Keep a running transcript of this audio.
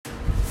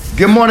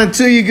Good morning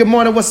to you. Good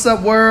morning. What's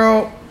up,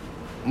 world?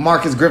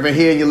 Marcus Griffin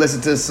here, and you listen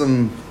to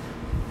some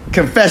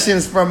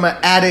confessions from an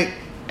addict.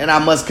 And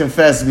I must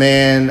confess,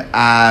 man,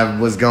 I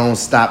was going to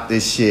stop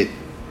this shit.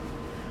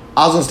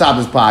 I was going to stop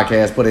this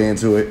podcast, put it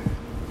into it.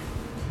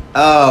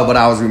 But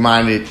I was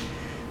reminded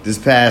this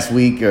past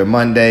week or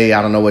Monday,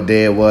 I don't know what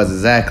day it was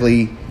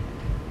exactly.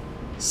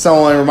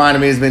 Someone reminded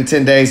me it's been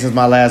 10 days since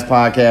my last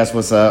podcast.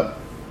 What's up?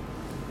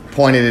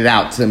 Pointed it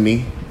out to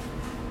me.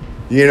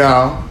 You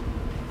know?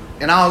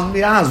 And I was, to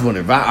be honest with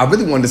her, I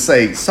really wanted to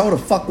say, so the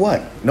fuck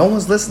what? No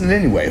one's listening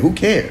anyway. Who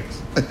cares?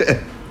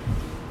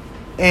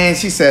 And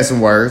she said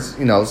some words,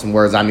 some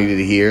words I needed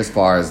to hear as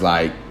far as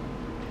like,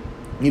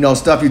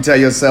 stuff you tell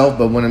yourself,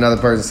 but when another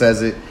person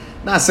says it,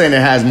 not saying it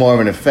has more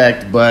of an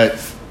effect,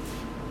 but,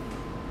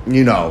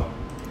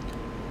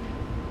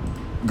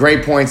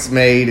 great points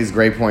made is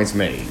great points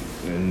made.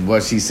 And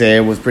what she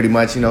said was pretty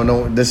much,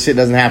 no, this shit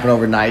doesn't happen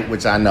overnight,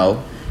 which I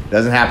know.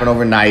 Doesn't happen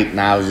overnight,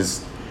 and I was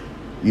just,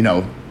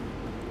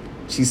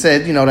 she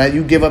said, that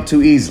you give up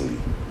too easily.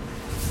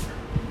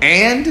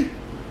 And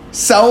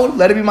so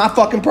let it be my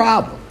fucking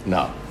problem.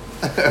 No.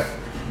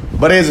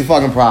 But it is a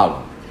fucking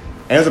problem.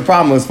 And it was a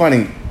problem. It was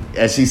funny.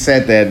 As she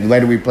said that,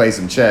 later we played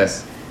some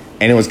chess.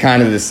 And it was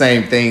kind of the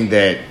same thing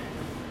that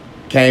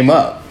came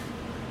up.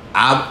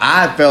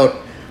 I felt,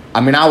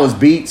 I was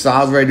beat. So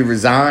I was ready to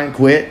resign,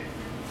 quit.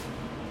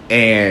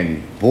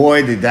 And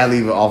boy, did that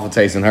leave an awful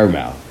taste in her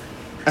mouth.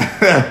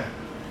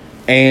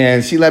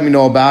 And she let me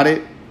know about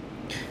it.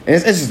 And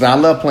it's just, I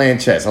love playing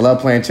chess. I love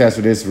playing chess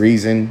for this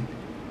reason.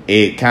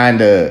 It kind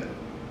of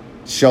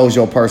shows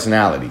your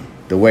personality.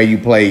 The way you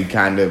play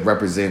kind of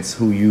represents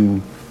who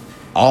you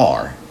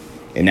are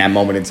in that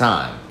moment in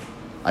time.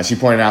 Like she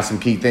pointed out some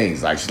key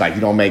things. Like she's like,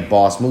 you don't make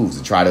boss moves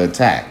to try to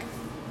attack.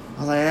 I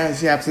was like, yeah,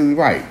 she's absolutely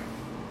right.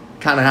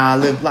 Kind of how I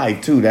live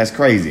life too. That's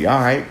crazy. All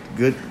right,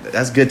 good.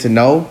 That's good to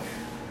know.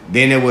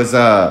 Then it was,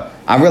 I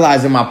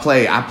realized in my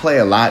play, I play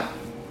a lot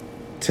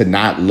to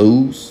not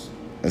lose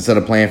instead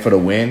of playing for the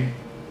win.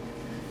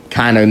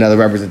 Kind of another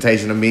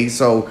representation of me.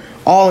 So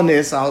all in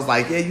this, I was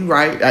like, yeah, you're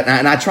right.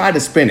 And I tried to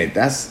spin it.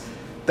 That's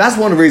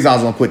one of the reasons I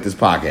was going to quit this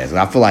podcast. And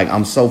I feel like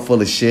I'm so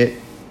full of shit.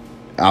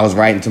 I was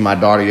writing to my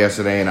daughter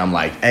yesterday, and I'm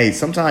like, hey,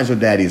 sometimes your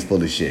daddy is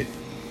full of shit.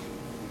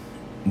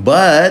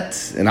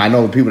 But, and I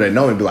know the people that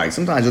know me be like,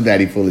 sometimes your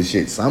daddy full of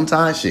shit.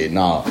 Sometimes shit.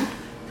 No,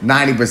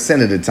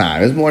 90% of the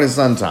time. It's more than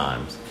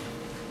sometimes.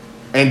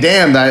 And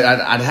damn,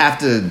 I'd have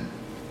to,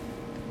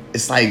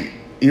 it's like,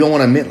 you don't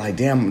want to admit, like,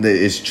 damn,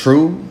 it's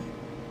true.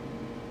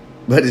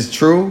 But it's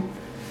true.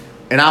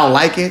 And I don't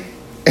like it.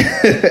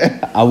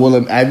 I will,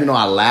 even though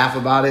I laugh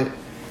about it.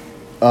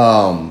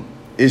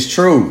 It's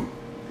true.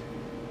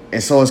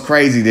 And so it's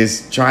crazy,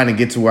 this trying to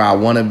get to where I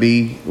want to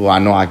be. Well, I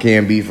know I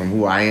can be from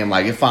who I am.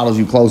 Like, it follows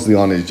you closely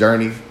on this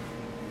journey.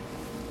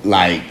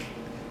 Like,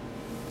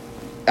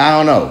 I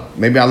don't know.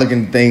 Maybe I look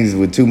into things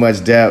with too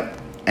much depth,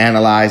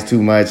 analyze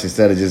too much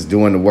instead of just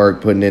doing the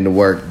work, putting in the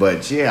work.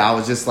 But yeah, I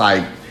was just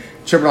like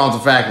tripping off the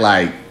fact,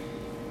 like,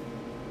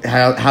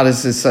 how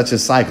this is such a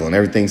cycle and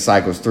everything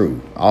cycles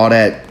through. All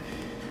that,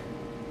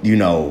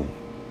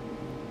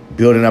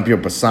 building up your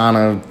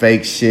persona,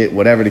 fake shit,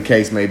 whatever the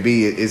case may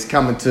be, it's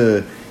coming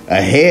to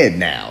a head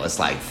now. It's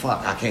like,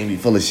 fuck, I can't be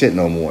full of shit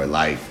no more.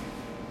 Like,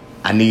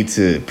 I need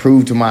to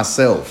prove to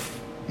myself,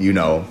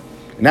 And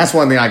that's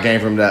one thing I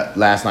gained from that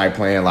last night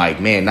playing. Like,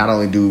 man, not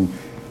only do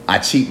I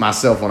cheat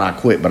myself when I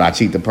quit, but I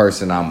cheat the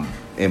person I'm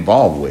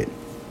involved with.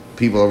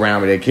 People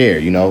around me that care,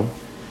 You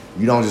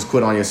don't just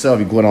quit on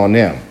yourself, you quit on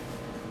them.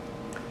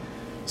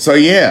 So,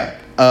 yeah,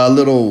 a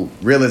little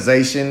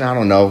realization. I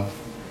don't know.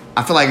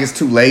 I feel like it's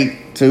too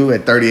late, too,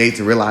 at 38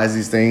 to realize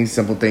these things.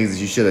 Simple things that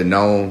you should have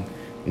known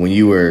when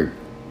you were,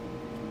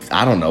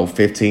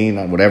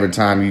 15, whatever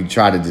time you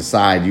try to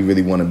decide you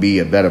really want to be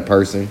a better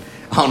person.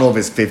 I don't know if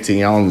it's 15.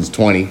 I don't know if it's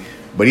 20.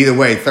 But either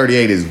way,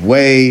 38 is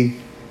way,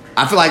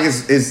 I feel like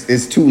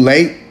it's too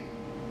late.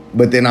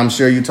 But then I'm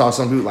sure you talk to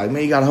some people like,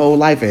 man, you got a whole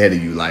life ahead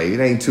of you. Like,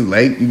 it ain't too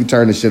late. You can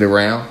turn the shit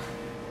around.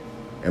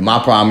 And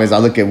my problem is I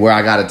look at where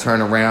I got to turn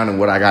around and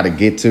what I got to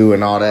get to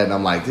and all that. And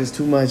I'm like, there's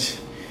too much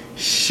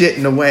shit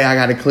in the way I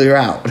got to clear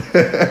out.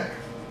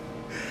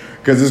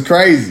 Because it's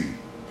crazy.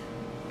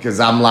 Because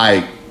I'm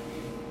like,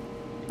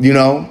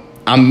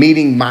 I'm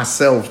meeting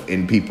myself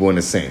in people in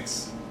a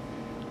sense.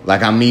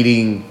 Like I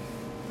meet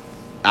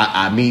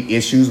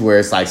issues where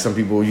it's like some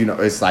people,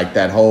 it's like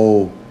that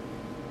whole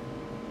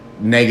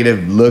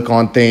negative look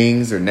on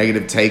things or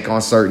negative take on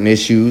certain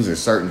issues or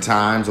certain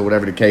times or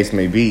whatever the case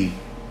may be.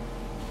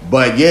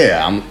 But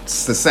yeah,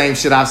 it's the same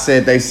shit I've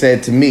said they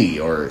said to me,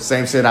 or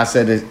same shit I've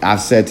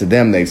said to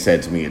them they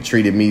said to me, or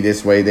treated me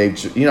this way.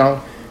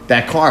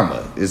 That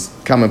karma is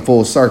coming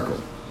full circle.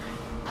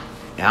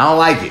 And I don't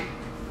like it.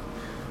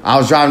 I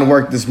was driving to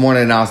work this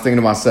morning and I was thinking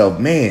to myself,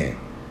 man,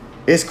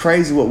 it's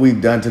crazy what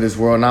we've done to this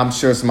world. And I'm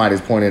sure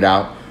somebody's pointed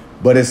out,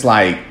 but it's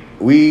like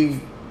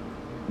we've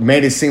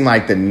made it seem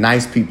like the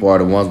nice people are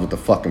the ones with the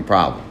fucking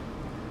problem.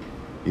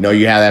 You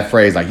have that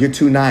phrase like, you're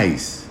too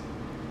nice.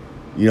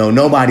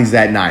 Nobody's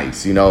that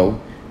nice,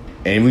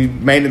 And we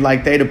made it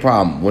like they the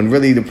problem, when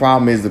really the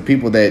problem is the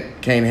people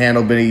that can't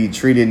handle being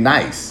treated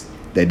nice.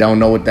 They don't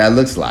know what that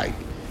looks like,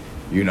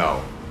 you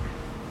know.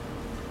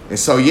 And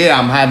so, yeah,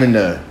 I'm having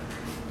to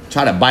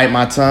try to bite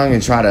my tongue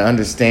and try to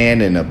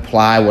understand and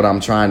apply what I'm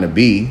trying to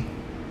be.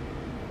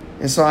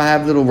 And so I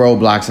have little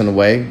roadblocks in the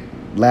way.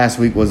 Last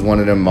week was one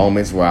of them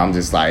moments where I'm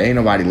just like, ain't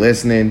nobody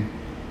listening.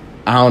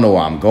 I don't know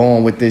where I'm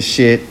going with this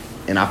shit.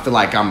 And I feel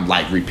like I'm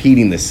like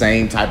repeating the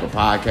same type of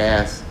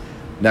podcast.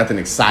 Nothing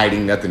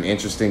exciting, nothing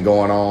interesting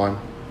going on.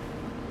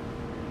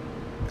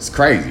 It's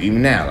crazy,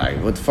 even now.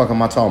 Like, what the fuck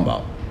am I talking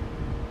about?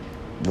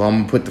 Well,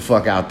 I'm gonna put the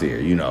fuck out there,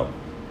 you know.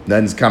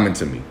 Nothing's coming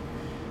to me.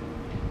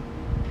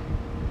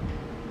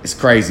 It's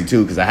crazy,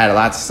 too, because I had a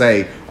lot to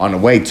say on the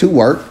way to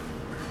work.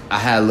 I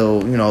had a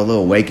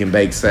little wake and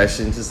bake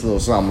session, just a little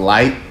something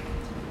light.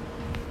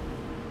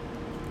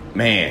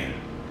 Man,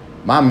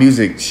 my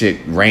music shit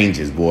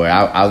ranges, boy.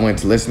 I went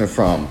to listening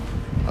from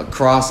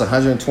across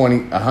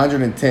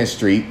 110th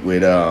Street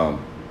with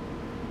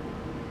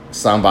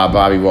song by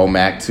Bobby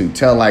Womack to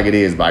Tell Like It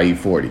Is by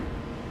E40.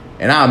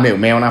 And I admit,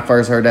 man, when I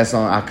first heard that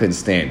song, I couldn't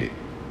stand it.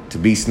 To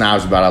be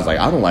snobbish about it, I was like,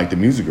 I don't like the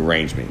music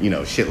arrangement,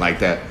 shit like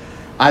that.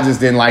 I just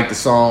didn't like the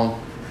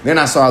song. Then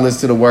I started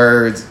listening to the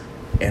words,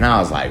 and I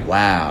was like,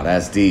 wow,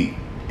 that's deep.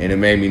 And it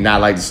made me not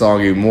like the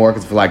song even more,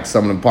 because I feel like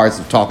some of the parts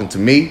of talking to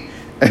me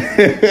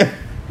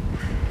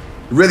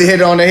really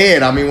hit it on the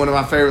head. I mean, one of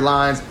my favorite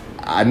lines,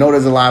 I know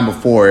there's a line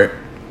before it,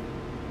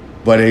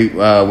 but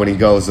when he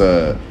goes,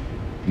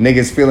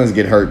 niggas' feelings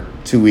get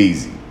hurt too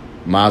easy.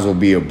 Might as well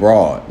be a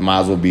broad.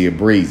 Might as well be a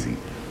breezy.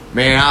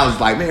 Man, I was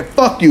like, man,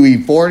 fuck you,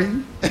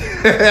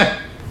 E40.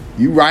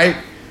 You right.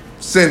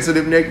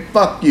 Sensitive nigga,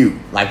 fuck you.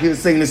 Like, he was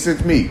singing this shit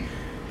to me.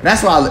 And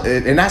that's why,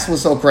 and that's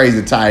what's so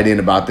crazy tied in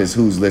about this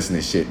who's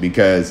listening shit,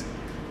 because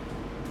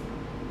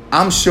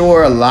I'm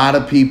sure a lot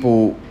of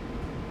people,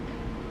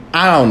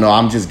 I don't know,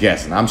 I'm just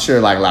guessing. I'm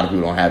sure like a lot of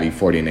people don't have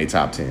E40 in their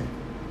top 10.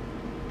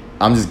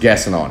 I'm just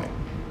guessing on it.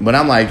 But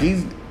I'm like,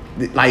 he's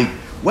like,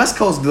 West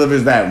Coast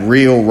delivers that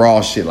real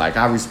raw shit. Like,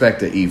 I respect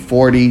the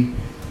E40.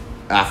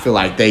 I feel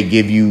like they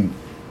give you,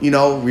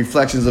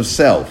 reflections of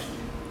self.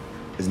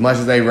 As much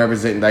as they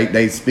represent,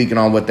 they speaking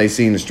on what they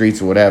see in the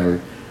streets or whatever.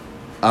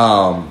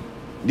 Yeah,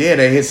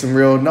 they hit some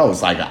real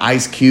notes. Like an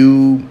Ice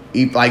Cube.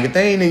 Like, if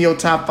they ain't in your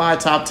top 5,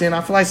 top 10,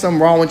 I feel like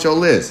something wrong with your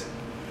list.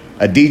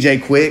 A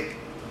DJ Quick,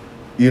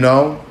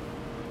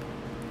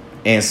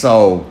 And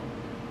so,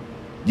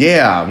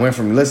 yeah, I went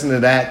from listening to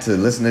that to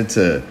listening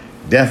to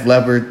Def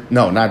Leppard.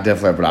 No, not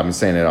Def Leppard. I've been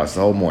saying it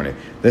the whole morning.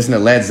 Listening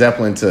to Led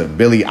Zeppelin to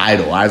Billy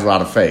Idol, Eyes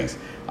Without a Face.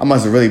 I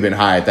must have really been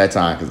high at that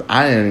time because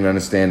I didn't even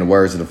understand the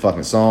words of the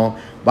fucking song,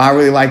 but I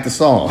really liked the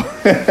song.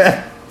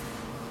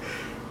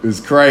 It's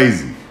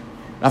crazy.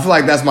 I feel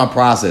like that's my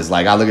process.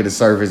 Like, I look at the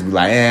surface, be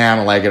like, I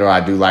don't like it, or I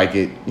do like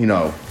it,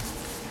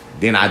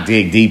 Then I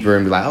dig deeper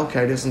and be like,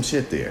 okay, there's some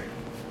shit there.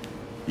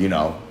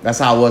 That's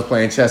how I was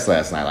playing chess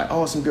last night. Like,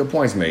 oh, some good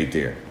points made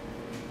there.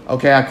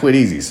 Okay, I quit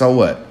easy. So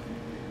what?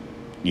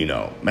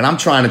 Man, I'm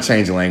trying to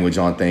change the language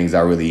on things. I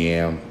really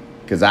am.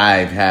 Because I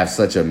have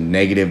such a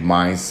negative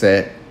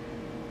mindset.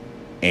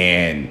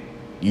 And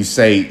you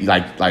say,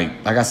 like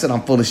I said,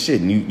 I'm full of shit.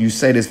 And you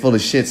say this full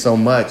of shit so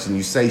much, and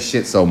you say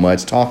shit so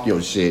much, talk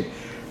your shit,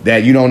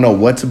 that you don't know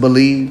what to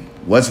believe,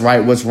 what's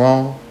right, what's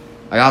wrong.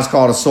 Like, I was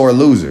called a sore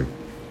loser.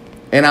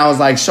 And I was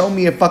like, show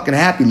me a fucking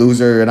happy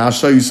loser, and I'll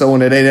show you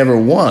someone that ain't ever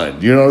won,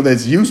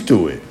 that's used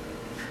to it.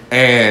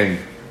 And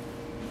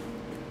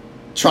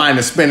trying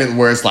to spin it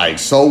where it's like,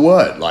 so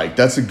what? Like,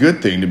 that's a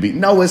good thing to be.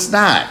 No, it's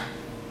not.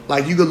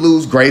 Like, you could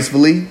lose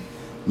gracefully,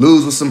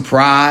 lose with some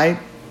pride,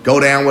 go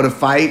down with a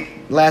fight.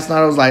 Last night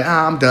I was like,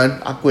 I'm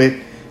done. I quit.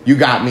 You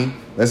got me.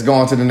 Let's go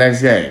on to the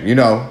next game,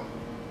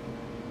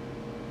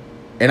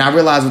 And I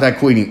realized with that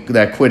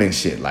quitting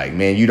shit, like,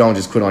 man, you don't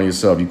just quit on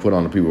yourself, you quit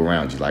on the people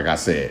around you, like I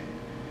said.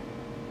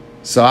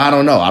 So I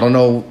don't know. I don't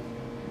know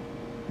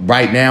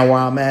right now where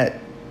I'm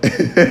at.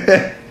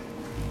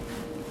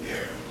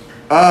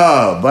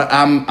 But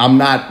I'm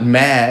not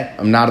mad.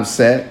 I'm not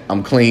upset.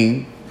 I'm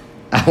clean.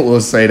 I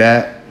will say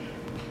that.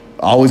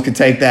 I always could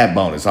take that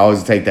bonus. I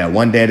always take that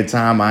one day at a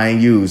time I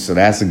ain't used, so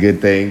that's a good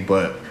thing.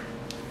 But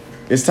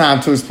it's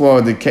time to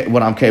explore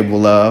what I'm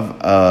capable of.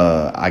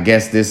 I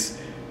guess this,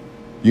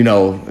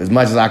 as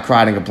much as I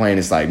cried and complained,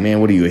 it's like,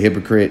 man, what are you, a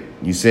hypocrite?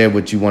 You said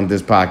what you wanted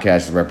this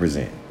podcast to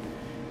represent.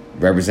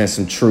 Represent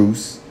some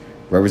truths.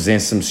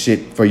 Represent some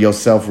shit for your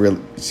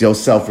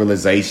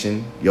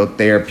self-realization, your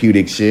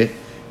therapeutic shit.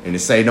 And to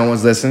say no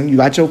one's listening, you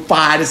got your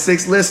 5 to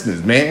 6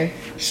 listeners, man.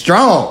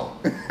 Strong.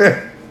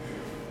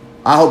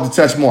 I hope to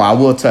touch more. I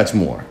will touch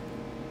more.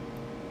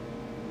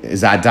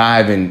 As I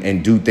dive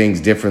and do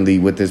things differently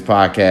with this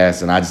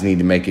podcast, and I just need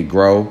to make it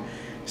grow.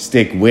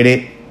 Stick with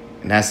it.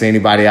 And that's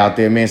anybody out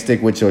there, man,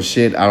 stick with your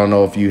shit. I don't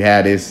know if you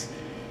had this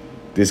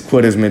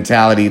quitter's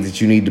mentality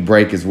that you need to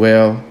break as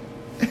well.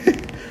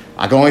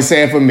 I can only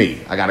say it for me.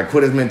 I got a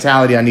quitter's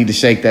mentality. I need to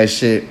shake that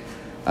shit.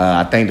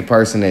 I thank the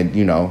person that,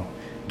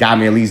 got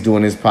me at least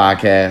doing this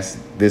podcast,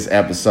 this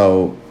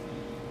episode.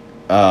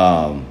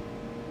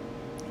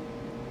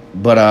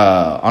 But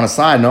on a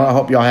side note, I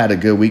hope y'all had a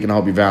good weekend. I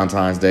hope your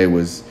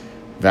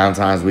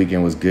Valentine's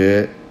weekend was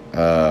good.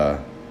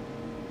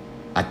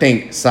 I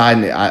think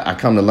I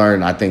come to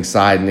learn, I think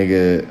side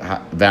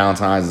nigga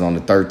Valentine's is on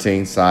the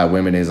 13th, side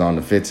women is on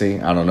the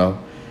 15th. I don't know.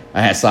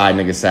 I had side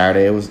nigga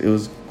Saturday. It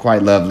was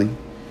quite lovely.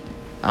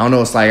 I don't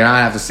know. It's like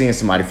I after seeing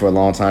somebody for a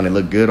long time, they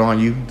look good on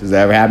you. Does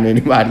that ever happen to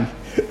anybody?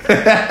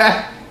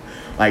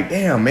 Like,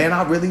 damn, man,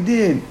 I really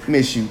did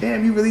miss you.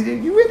 Damn, you really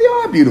did. You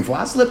really are beautiful.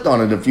 I slipped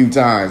on it a few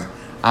times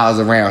I was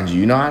around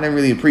you. You know, I didn't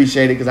really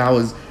appreciate it because I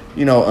was,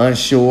 you know,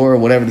 unsure or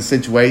whatever the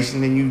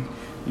situation. And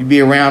you be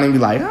around and be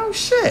like, oh,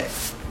 shit.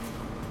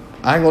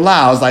 I ain't gonna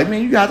lie. I was like,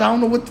 man, you guys, I don't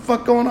know what the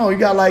fuck going on. You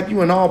got like,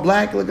 you in all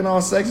black looking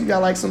all sexy. You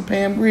got like some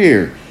Pam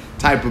Grier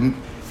type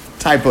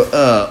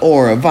of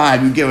aura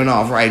vibe you giving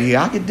off right here.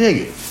 I could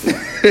dig it.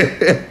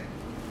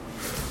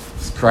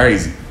 It's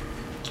crazy.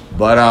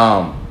 But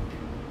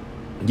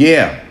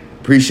yeah,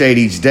 appreciate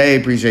each day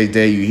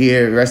you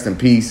here. Rest in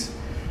peace,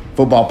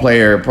 pro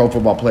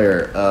football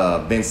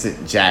player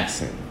Vincent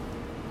Jackson.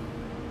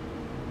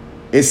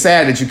 It's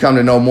sad that you come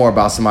to know more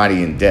about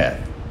somebody in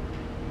death.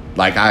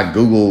 Like I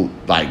Googled,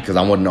 like, because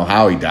I want to know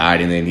how he died,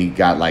 and then he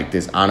got like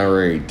this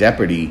honorary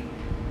deputy. He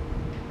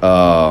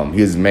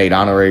was made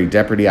honorary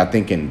deputy, I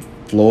think, in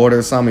Florida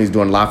or something. He's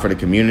doing a lot for the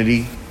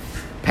community.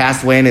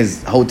 Passed away in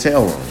his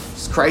hotel room.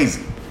 It's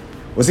crazy.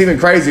 What's even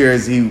crazier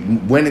is he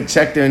went and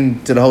checked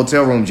into the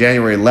hotel room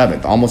January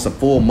 11th, almost a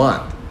full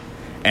month.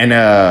 And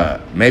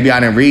maybe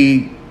I didn't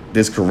read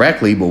this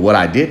correctly, but what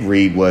I did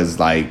read was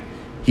like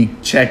he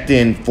checked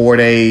in 4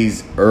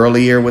 days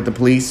earlier with the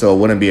police, so it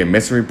wouldn't be a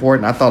missing report.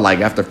 And I thought like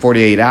after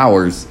 48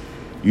 hours,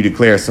 you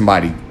declare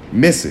somebody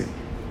missing.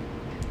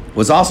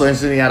 What's also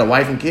interesting, he had a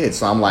wife and kids.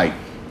 So I'm like,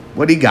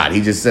 what he got?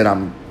 He just said,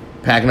 I'm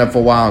packing up for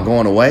a while and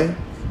going away.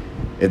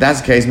 If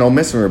that's the case, no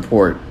missing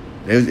report.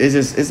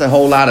 It's a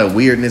whole lot of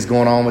weirdness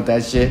going on with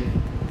that shit.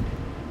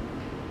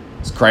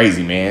 It's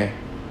crazy, man.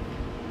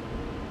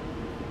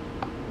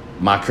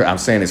 I'm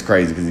saying it's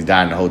crazy because he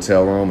died in the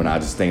hotel room, and I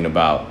was just thinking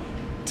about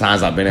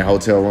times I've been in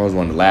hotel rooms.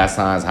 One of the last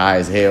times, high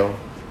as hell,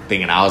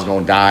 thinking I was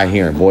gonna die,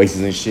 hearing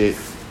voices and shit.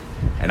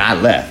 And I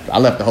left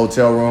the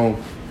hotel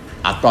room.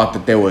 I thought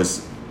that there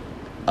was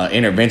an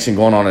intervention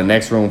going on in the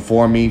next room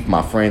for me.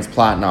 My friends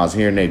plotting. I was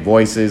hearing their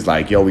voices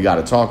like, yo, we got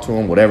to talk to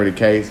him, whatever the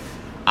case.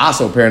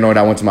 Also paranoid.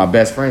 I went to my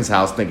best friend's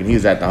house thinking he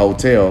was at the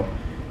hotel,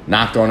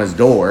 knocked on his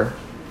door.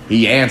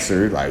 He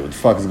answered, like, what the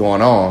fuck is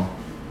going on?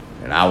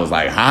 And I was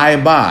like, hi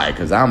and bye,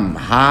 because I'm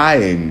high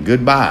and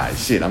goodbye.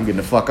 Shit, I'm getting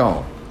the fuck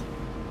on.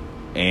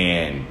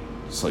 And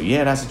so,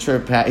 yeah, that's a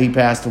trip. He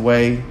passed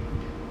away.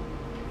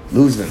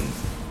 Losing,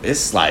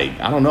 it's like,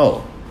 I don't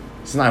know.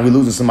 It's like we're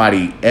losing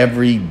somebody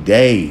every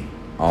day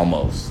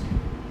almost.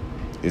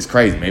 It's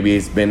crazy. Maybe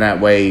it's been that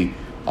way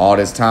all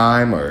this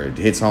time or it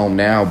hits home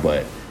now,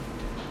 but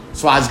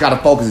so I just got to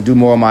focus and do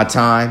more of my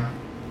time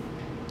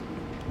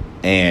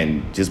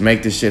and just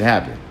make this shit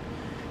happen.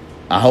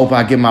 I hope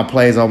I get my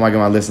plays. I hope I get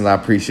my listens. I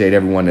appreciate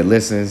everyone that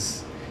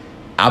listens.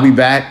 I'll be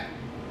back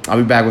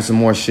with some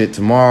more shit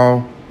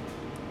tomorrow.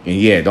 And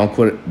yeah, don't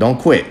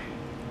quit.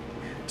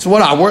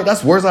 So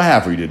that's words I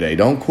have for you today.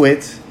 Don't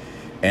quit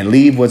and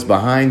leave what's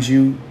behind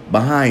you.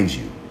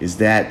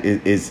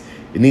 It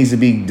needs to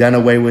be done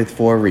away with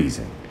for a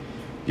reason.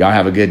 Y'all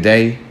have a good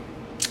day.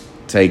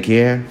 Take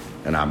care.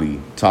 And I'll be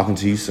talking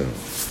to you soon.